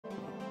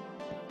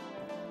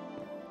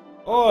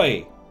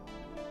Oi!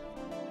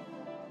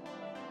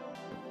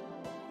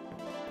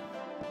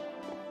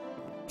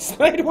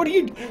 Snide, what are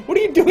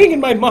you doing in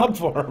my mob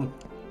farm?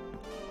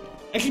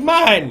 Actually,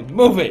 mine!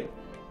 Move it!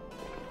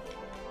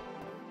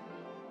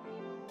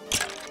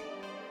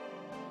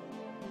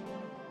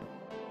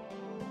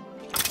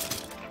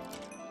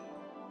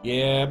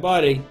 Yeah,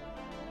 buddy.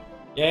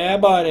 Yeah,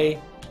 buddy.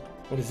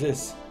 What is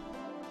this?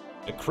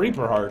 A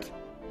creeper heart.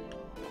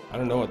 I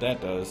don't know what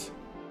that does.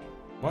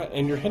 What?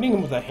 And you're hitting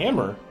him with a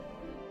hammer?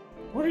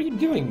 What are you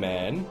doing,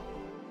 man?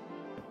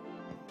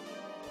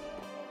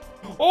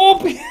 Oh,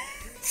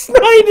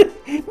 Snide!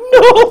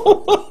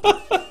 No!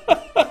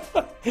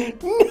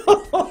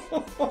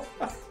 No!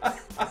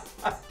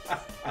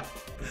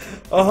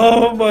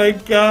 Oh my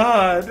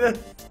god!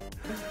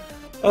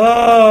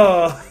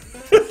 Oh!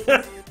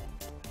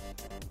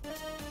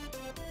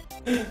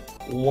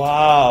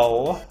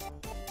 Wow!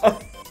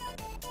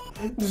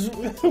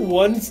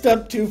 One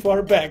step too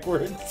far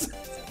backwards.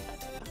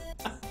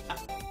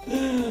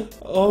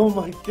 Oh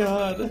my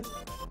god.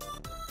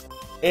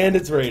 And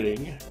it's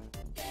raining.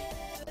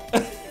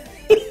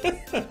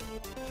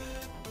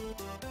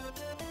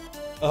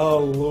 Oh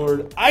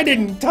lord. I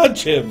didn't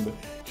touch him.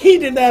 He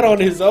did that on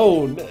his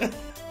own.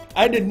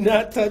 I did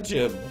not touch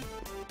him.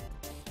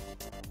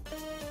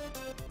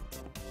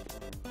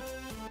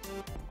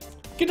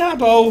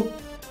 Gadabo!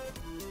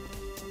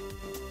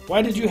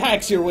 Why did you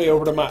hack your way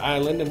over to my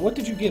island, and what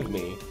did you give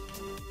me?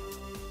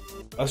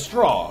 A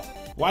straw.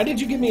 Why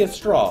did you give me a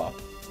straw?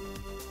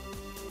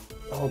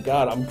 Oh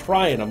god, I'm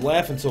crying. I'm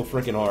laughing so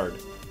freaking hard.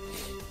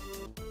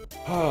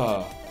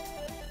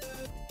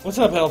 What's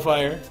up,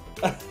 Hellfire?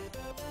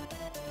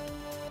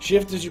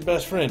 Shift is your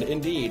best friend,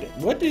 indeed.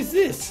 What is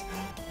this?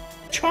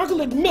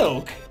 Chocolate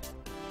milk?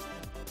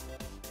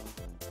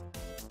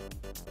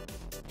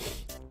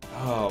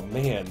 Oh,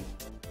 man.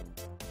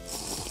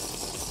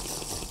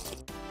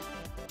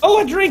 Oh,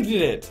 I drank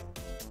it!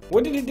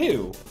 What did it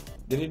do?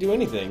 Did it do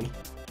anything?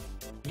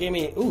 It gave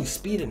me, ooh,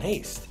 speed and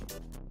haste.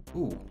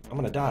 Ooh, I'm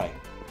gonna die.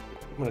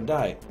 I'm gonna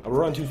die. I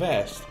run too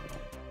fast.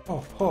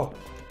 Oh, oh,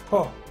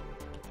 oh.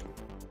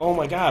 Oh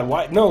my god,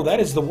 why? No, that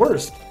is the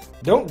worst.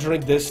 Don't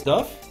drink this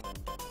stuff.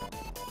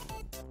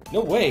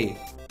 No way.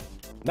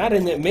 Not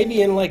in it.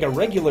 Maybe in like a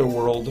regular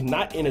world,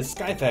 not in a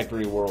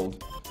SkyFactory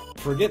world.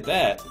 Forget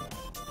that.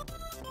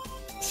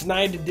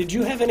 Snide, did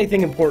you have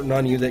anything important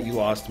on you that you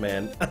lost,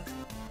 man?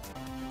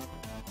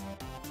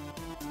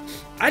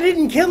 I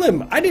didn't kill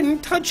him. I didn't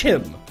touch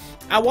him.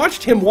 I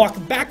watched him walk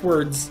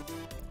backwards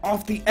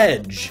off the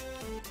edge.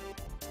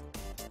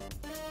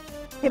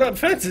 Put up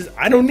fences?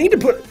 I don't need to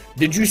put...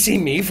 Did you see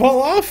me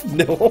fall off?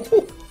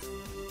 No.